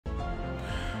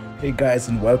Hey guys,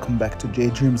 and welcome back to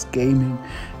J Dreams Gaming.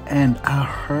 And I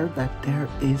heard that there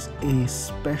is a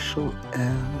special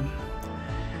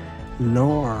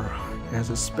lure.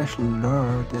 There's a special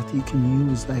lure that you can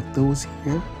use, like those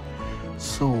here.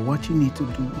 So what you need to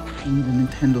do, you need a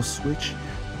Nintendo Switch,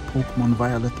 Pokemon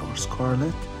Violet or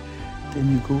Scarlet.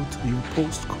 Then you go to your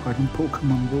postcard in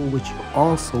Pokemon Go, which you're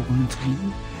also going to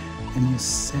need, and you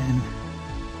send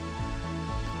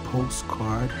the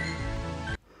postcard.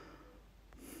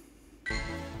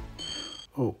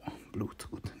 Oh,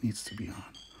 Bluetooth needs to be on.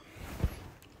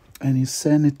 And you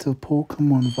send it to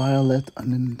Pokemon Violet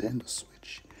on the Nintendo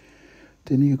Switch.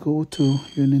 Then you go to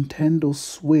your Nintendo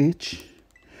Switch,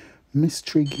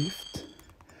 mystery gift,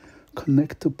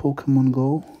 connect to Pokemon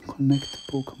Go, connect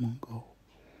to Pokemon Go.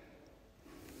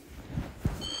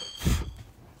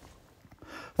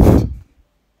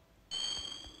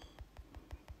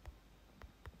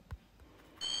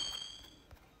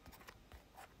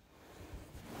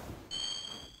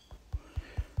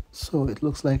 So it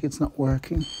looks like it's not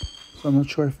working. So I'm not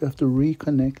sure if you have to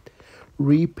reconnect,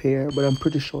 repair, but I'm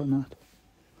pretty sure not.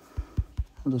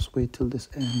 I'll just wait till this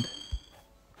end.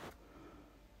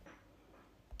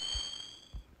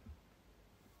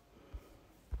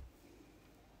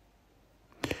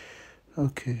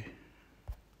 Okay.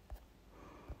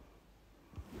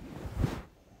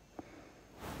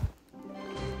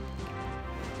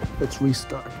 Let's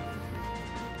restart.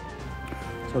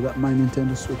 So I got my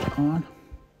Nintendo Switch on.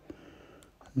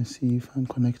 Let me see if I'm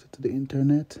connected to the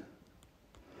internet.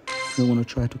 I want to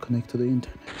try to connect to the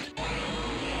internet.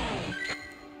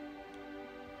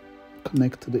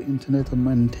 Connect to the internet on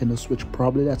my Nintendo Switch.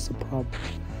 Probably that's the problem.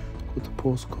 Go to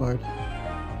postcard.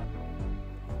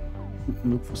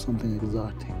 Look for something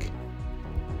exotic.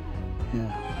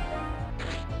 Yeah.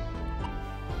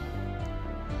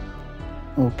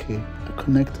 Okay, I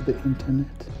connect to the internet.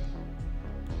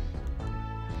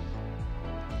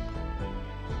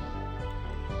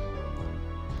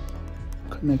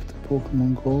 Connect to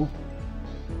Pokemon Go.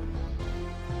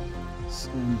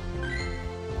 Send.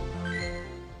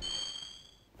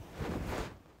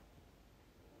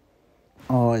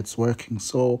 Oh, it's working.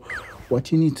 So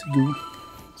what you need to do,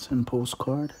 send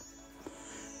postcard.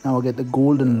 Now I get the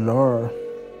golden lure.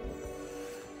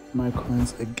 My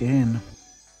coins again.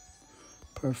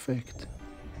 Perfect.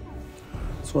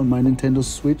 So on my Nintendo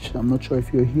Switch, I'm not sure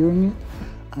if you're hearing it,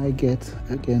 I get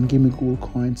again gimme gold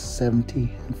coins 70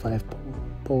 and 5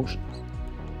 potions.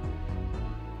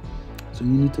 So you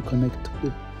need to connect to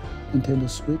the Nintendo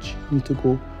Switch. You need to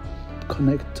go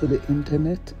connect to the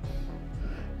internet,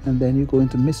 and then you go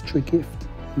into mystery gift,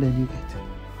 and then you get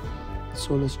it.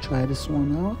 So let's try this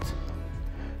one out.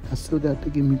 I still got the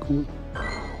gimme gold.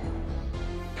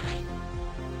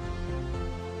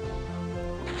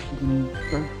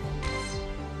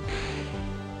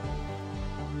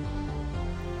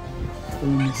 Let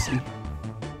me see.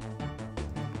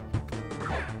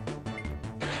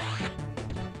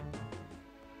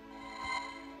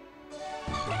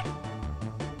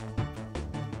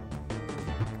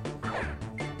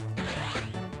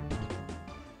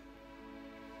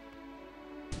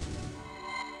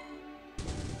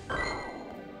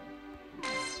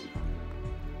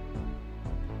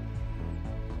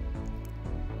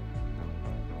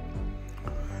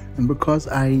 And because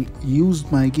I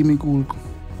used my gimme gold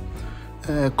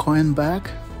coin back,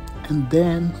 and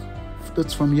then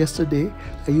that's from yesterday,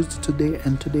 I used it today,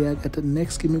 and today I got the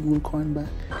next gimme gold coin back,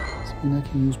 so then I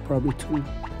can use probably 2.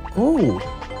 Oh,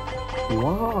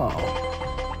 wow.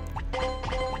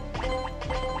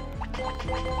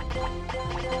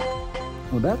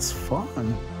 Oh, that's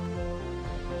fun.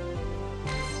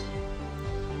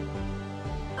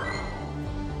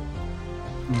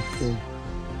 Okay.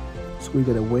 So we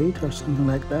gotta wait or something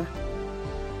like that.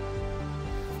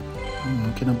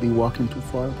 Cannot be walking too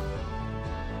far.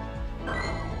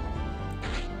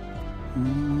 I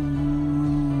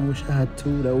wish I had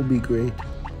 2. That would be great.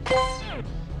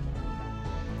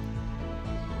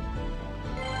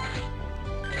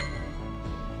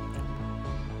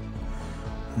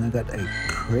 And I got a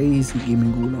crazy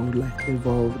gimme gold I would like to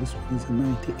evolve. This one is a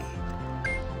 98.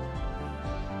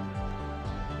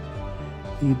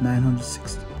 Need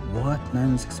 960. What?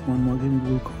 961 more gimme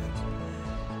gold coins.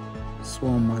 So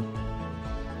I'm at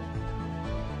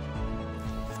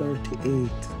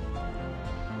 38.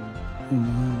 Oh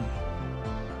my.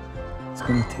 It's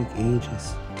gonna take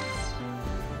ages.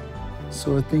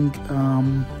 So I think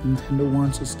Nintendo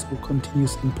wants us to continue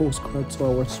sending postcards to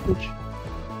our Switch.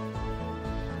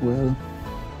 Well,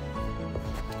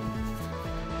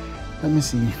 let me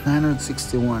see.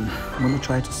 961. I'm gonna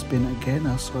try to spin again,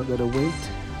 so I gotta wait.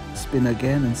 spin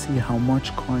again and see how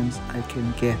much coins I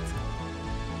can get.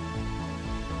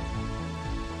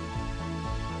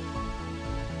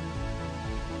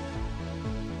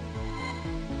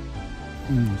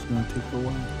 It's gonna take a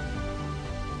while.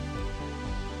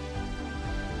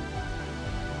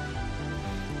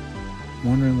 I'm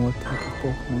wondering what type of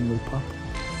Pokemon will pop.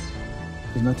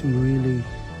 There's nothing really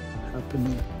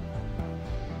happening.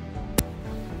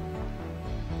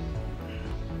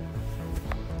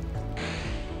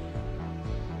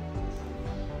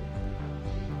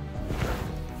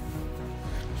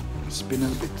 Spin a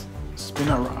bit, spin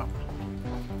around.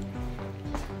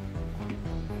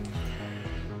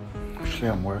 Actually,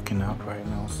 I'm working out right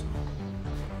now, so.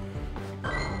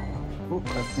 Oh,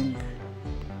 I think.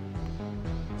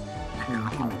 Here,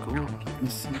 give me go. Let me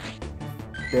see.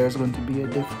 There's going to be a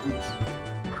difference.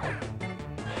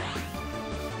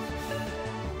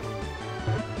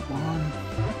 1,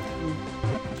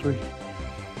 2, 3.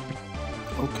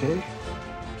 Okay.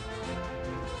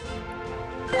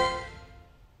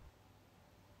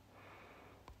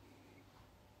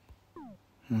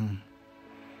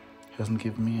 Doesn't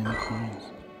give me any coins.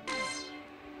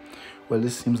 Well,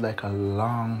 this seems like a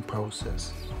long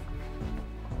process.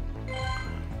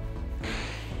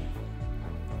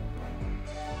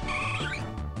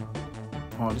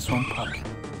 Oh, this one popped.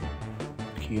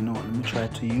 Okay, you know what? Let me try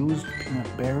to use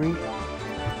peanut berry.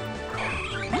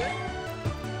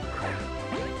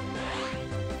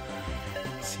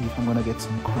 See if I'm gonna get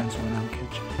some coins when I'm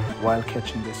while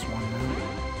catching this one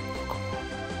now.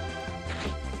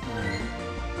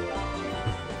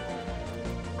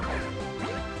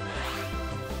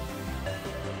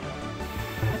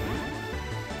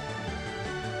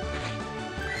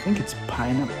 I think it's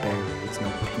peanut berry, it's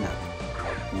not peanut.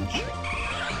 I'm not sure.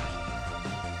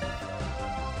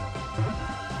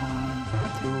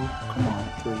 1, 2, come on,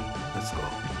 3, let's go.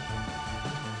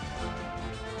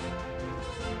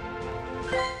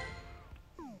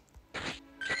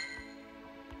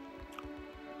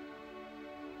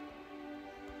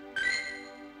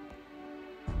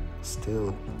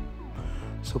 Still.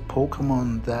 So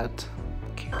Pokemon that,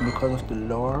 because of the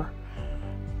lore,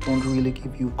 don't really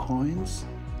give you coins.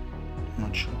 I'm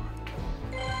not sure.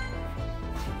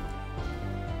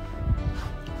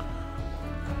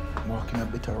 I'm walking a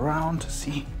bit around to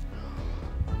see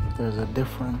if there's a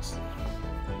difference.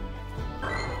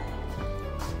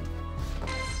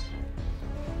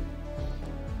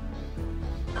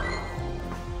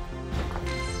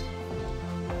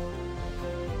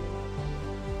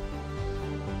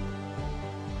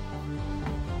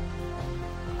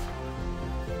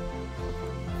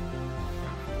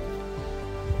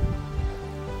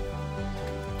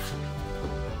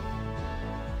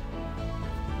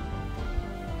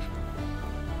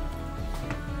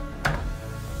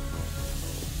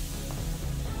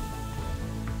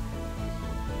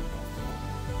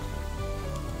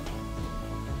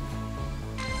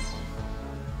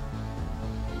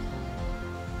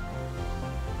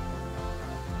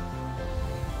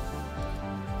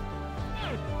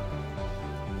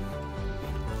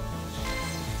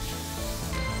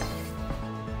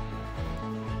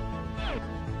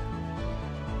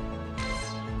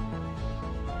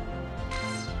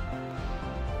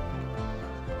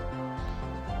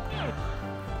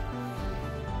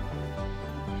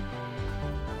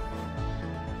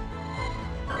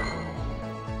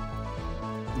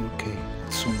 Okay,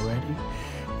 soon ready,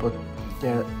 but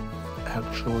there are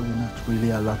actually not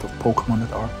really a lot of Pokemon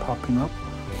that are popping up,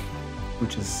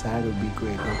 which is sad. It would be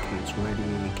great. Okay, it's ready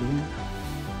again.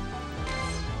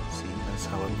 See, that's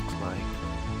how it looks like.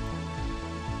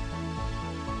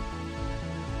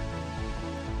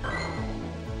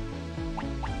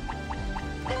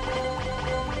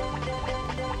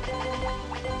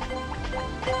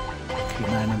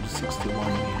 Okay, 961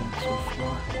 we have so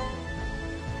far.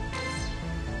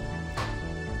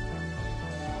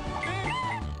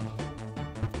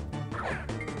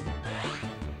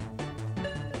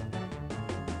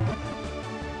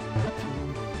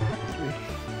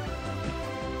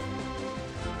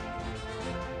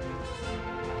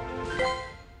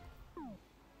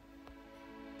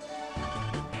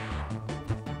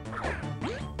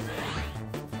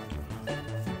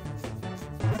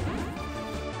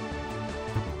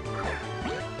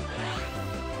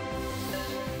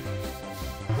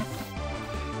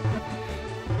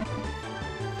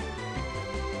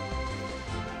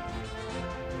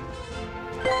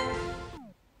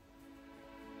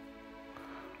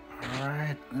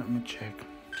 Let me check.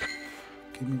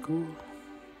 Give me go.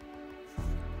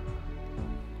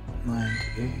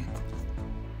 98.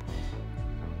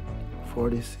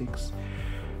 46.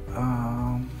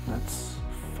 That's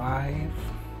 5.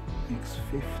 makes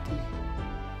 50.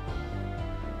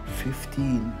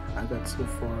 15 I got so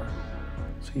far.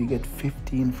 So you get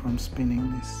 15 from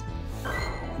spinning this.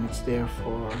 And it's there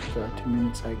for 30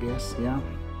 minutes, I guess, yeah.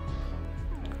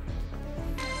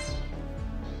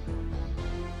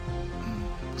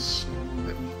 So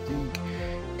let me think.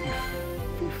 If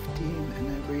 15 and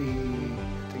every, I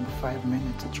think 5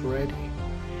 minutes it's ready.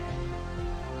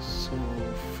 So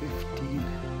 15,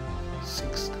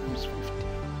 6 times 15.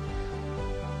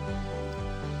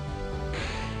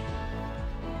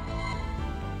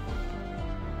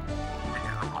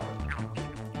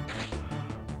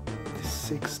 This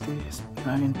 60 is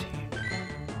 90.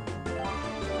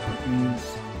 That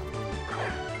means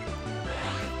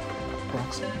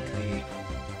approximately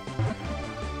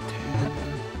 10,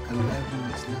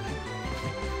 11 is 90.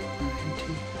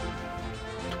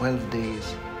 12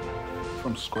 days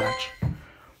from scratch.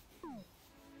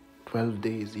 12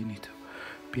 days you need to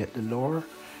be at the lure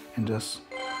and just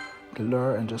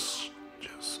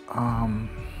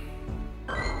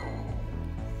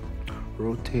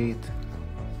rotate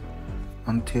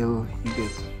until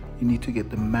you need to get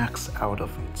the max out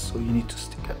of it. So you need to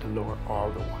stick at the lure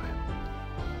all the while.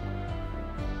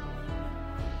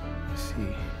 Let's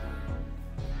see,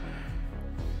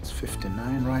 it's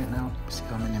 59 right now. Let's see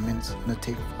how many minutes it's gonna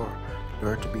take for the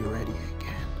lure to be ready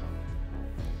again.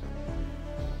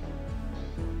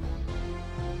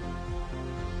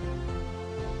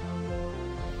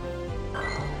 I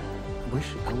wish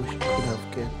you could have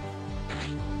get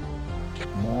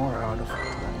more out of it,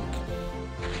 like,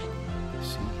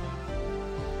 see,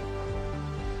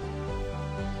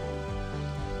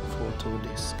 photo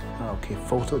disc. Okay,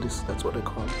 photo disc, that's what they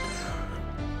call it.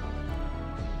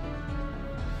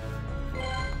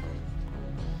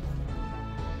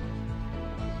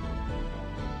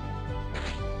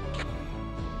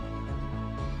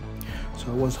 So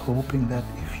I was hoping that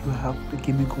if you have the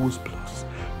Gimme Ghouls Plus,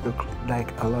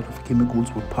 like a lot of Gimme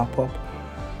Ghouls would pop up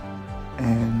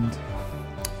and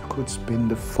you could spin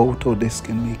the photo disc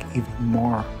and make even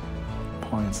more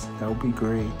points. That would be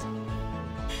great,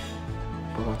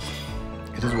 but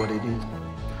it is what it is.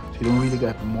 So you don't really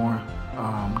get more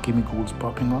Gimme Ghouls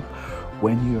popping up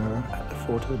when you're at the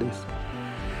photo disc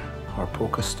or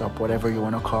Pokestop, whatever you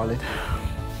want to call it.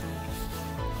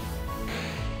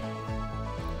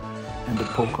 And the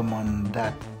Pokemon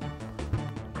that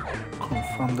come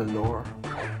from the lore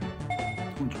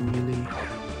don't really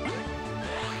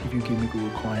give you Gimme Ghoul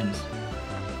coins.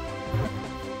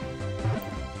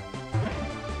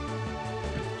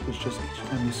 So it's just each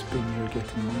time you spin you're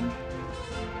getting money.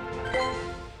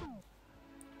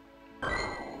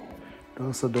 It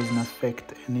also doesn't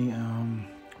affect any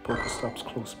Pokestops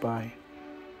close by.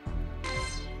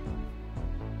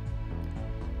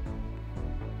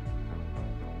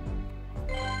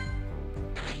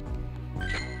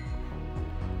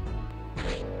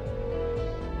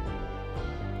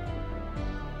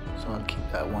 So I'll keep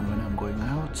that one when I'm going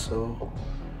out. So,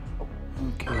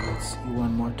 okay, let's see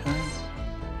one more time.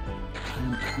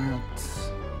 I'm at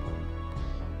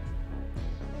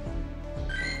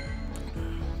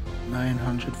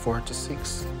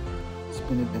 946.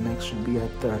 Spin it, the next should be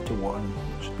at 31.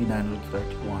 It should be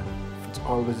 931. If it's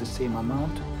always the same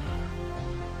amount.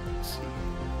 Let's see.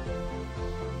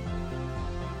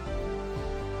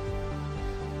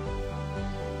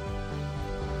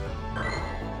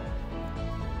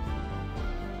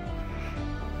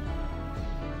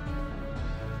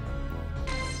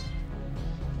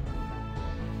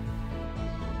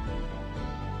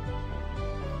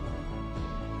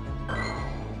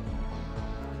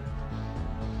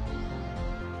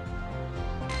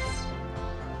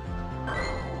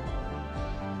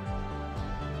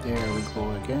 There we go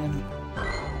again.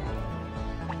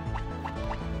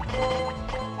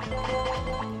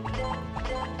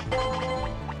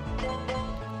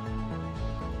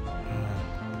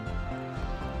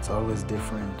 It's always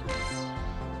different.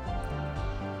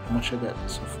 How much I got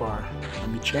so far? Let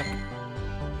me check.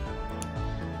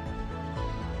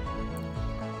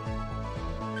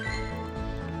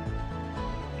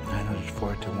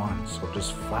 $941. So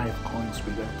just 5 coins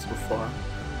we got so far.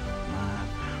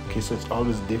 Okay, so it's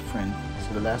always different.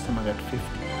 So the last time I got 50,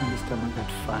 and this time I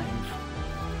got 5.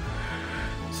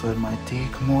 So it might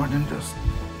take more than just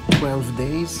 12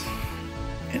 days.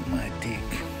 It might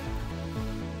take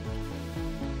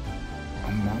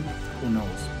a month, who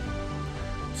knows.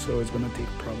 So it's gonna take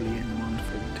probably a month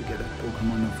for you to get a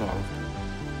Pokemon evolved.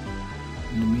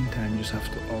 In the meantime, you just have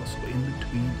to also, in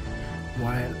between,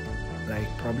 while like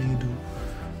probably you do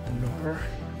the lure,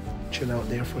 chill out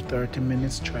there for 30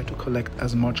 minutes, try to collect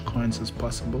as much coins as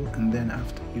possible, and then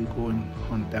after you go and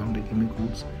hunt down the Gimme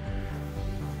Ghouls,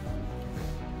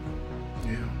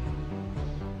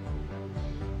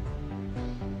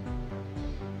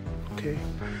 Okay,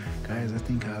 guys, I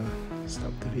think I'll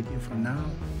stop the video for now,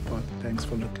 but thanks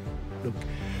for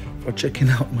for checking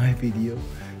out my video.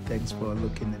 Thanks for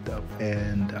looking it up,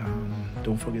 and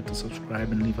don't forget to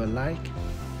subscribe and leave a like.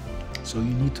 So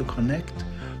you need to connect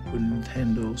with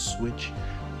Nintendo Switch,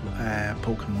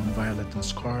 Pokemon Violet and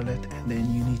Scarlet, and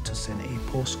then you need to send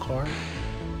a postcard,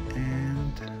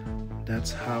 and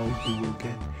that's how you will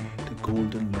get the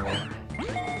golden lure.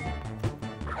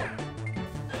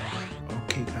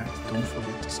 Okay guys, don't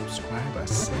forget to subscribe, I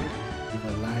said, leave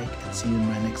a like, and see you in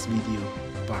my next video.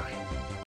 Bye.